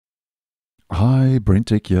Hi,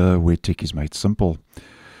 BrenTech here, where tech is made simple.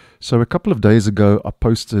 So a couple of days ago, I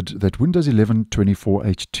posted that Windows 11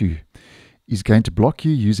 24H2 is going to block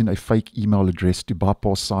you using a fake email address to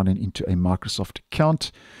bypass signing into a Microsoft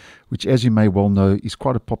account, which, as you may well know, is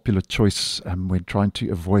quite a popular choice when trying to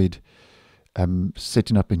avoid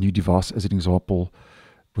setting up a new device, as an example,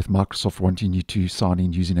 with Microsoft wanting you to sign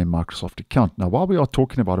in using a Microsoft account. Now, while we are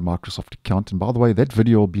talking about a Microsoft account, and by the way, that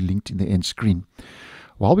video will be linked in the end screen.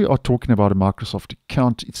 While we are talking about a Microsoft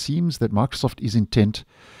account, it seems that Microsoft is intent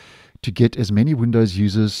to get as many Windows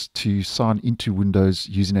users to sign into Windows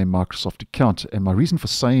using a Microsoft account. And my reason for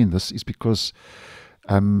saying this is because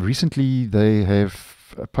recently they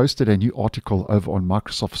have posted a new article over on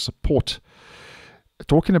Microsoft Support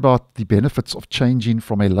talking about the benefits of changing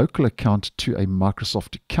from a local account to a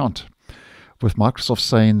Microsoft account, with Microsoft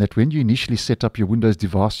saying that when you initially set up your Windows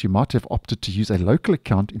device, you might have opted to use a local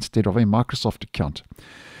account instead of a Microsoft account.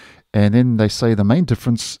 And then they say the main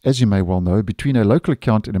difference, as you may well know, between a local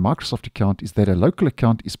account and a Microsoft account is that a local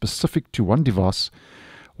account is specific to one device,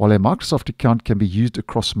 while a Microsoft account can be used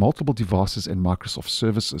across multiple devices and Microsoft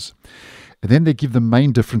services. And then they give the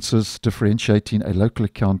main differences differentiating a local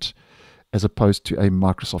account as opposed to a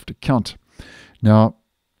Microsoft account. Now,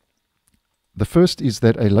 the first is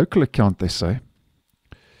that a local account, they say,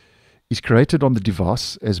 is created on the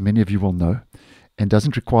device, as many of you will know, and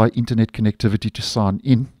doesn't require internet connectivity to sign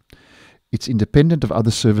in. It's independent of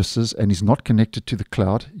other services and is not connected to the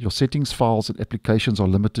cloud. Your settings, files, and applications are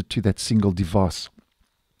limited to that single device.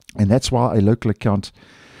 And that's why a local account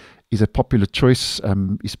is a popular choice,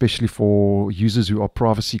 especially for users who are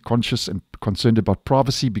privacy conscious and concerned about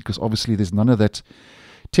privacy, because obviously there's none of that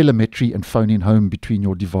telemetry and phoning home between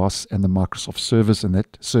your device and the Microsoft servers,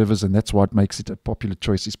 and that's why it makes it a popular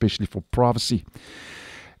choice, especially for privacy.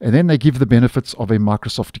 And then they give the benefits of a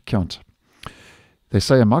Microsoft account. They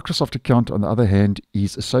say a Microsoft account, on the other hand,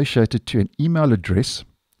 is associated to an email address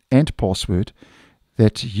and password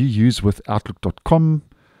that you use with Outlook.com,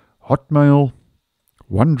 Hotmail,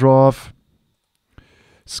 OneDrive,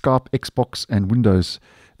 Skype, Xbox, and Windows.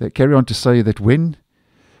 They carry on to say that when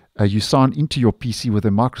you sign into your PC with a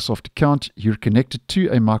Microsoft account, you're connected to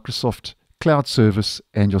a Microsoft cloud service,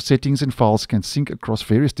 and your settings and files can sync across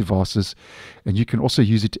various devices, and you can also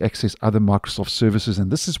use it to access other Microsoft services.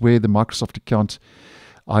 And this is where the Microsoft account,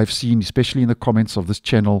 I've seen, especially in the comments of this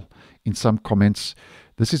channel, in some comments,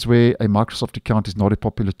 this is where a Microsoft account is not a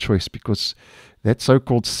popular choice, because that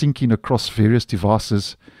so-called syncing across various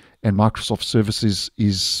devices and Microsoft services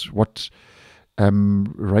is what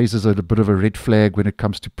raises a bit of a red flag when it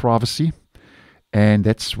comes to privacy. And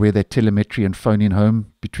that's where that telemetry and phoning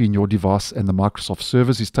home between your device and the Microsoft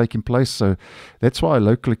servers is taking place. So that's why a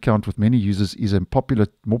local account with many users is a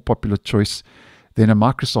more popular choice than a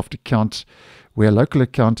Microsoft account, where a local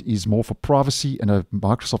account is more for privacy and a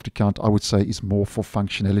Microsoft account, I would say, is more for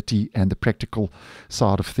functionality and the practical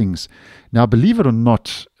side of things. Now, believe it or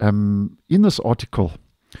not, in this article,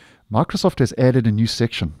 Microsoft has added a new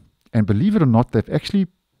section. And believe it or not, they've actually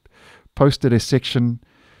posted a section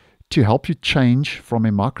to help you change from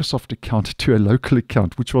a Microsoft account to a local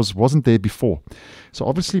account, which wasn't there before. So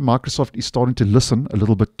obviously Microsoft is starting to listen a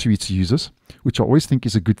little bit to its users, which I always think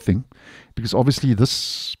is a good thing, because obviously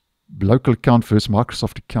this local account versus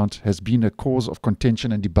Microsoft account has been a cause of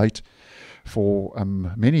contention and debate for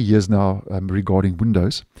many years now regarding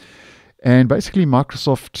Windows. And basically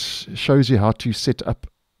Microsoft shows you how to set up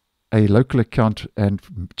a local account and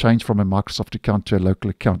change from a Microsoft account to a local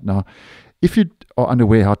account. Now, if you are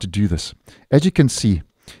unaware how to do this, as you can see,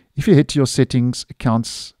 if you head to your settings,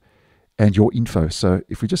 accounts, and your info. So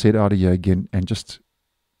if we just head out of here again and just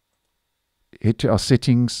head to our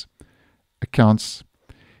settings, accounts,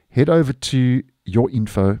 head over to your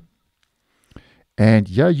info, and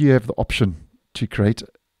here you have the option to create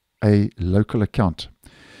a local account.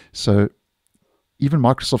 So even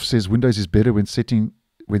Microsoft says Windows is better when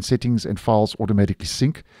settings and files automatically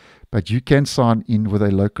sync, but you can sign in with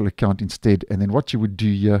a local account instead. And then what you would do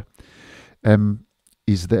here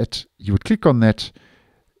is that you would click on that,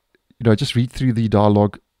 just read through the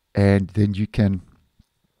dialogue, and then you can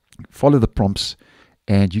follow the prompts,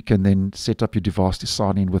 and you can then set up your device to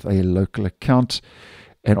sign in with a local account.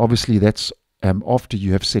 And obviously that's after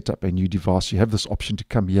you have set up a new device. You have this option to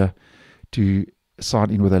come here to sign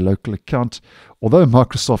in with a local account. Although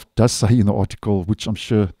Microsoft does say in the article, which I'm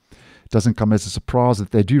sure doesn't come as a surprise,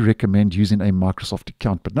 that they do recommend using a Microsoft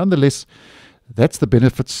account. But nonetheless, that's the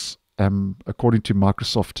benefits, according to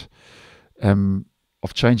Microsoft,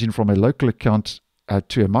 of changing from a local account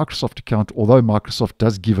to a Microsoft account, although Microsoft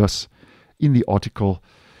does give us, in the article,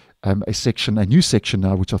 a new section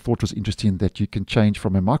now, which I thought was interesting, that you can change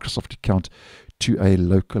from a Microsoft account to a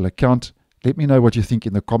local account. Let me know what you think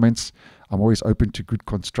in the comments. I'm always open to good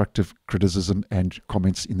constructive criticism and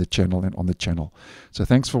comments in the channel and on the channel. So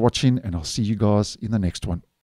thanks for watching, and I'll see you guys in the next one.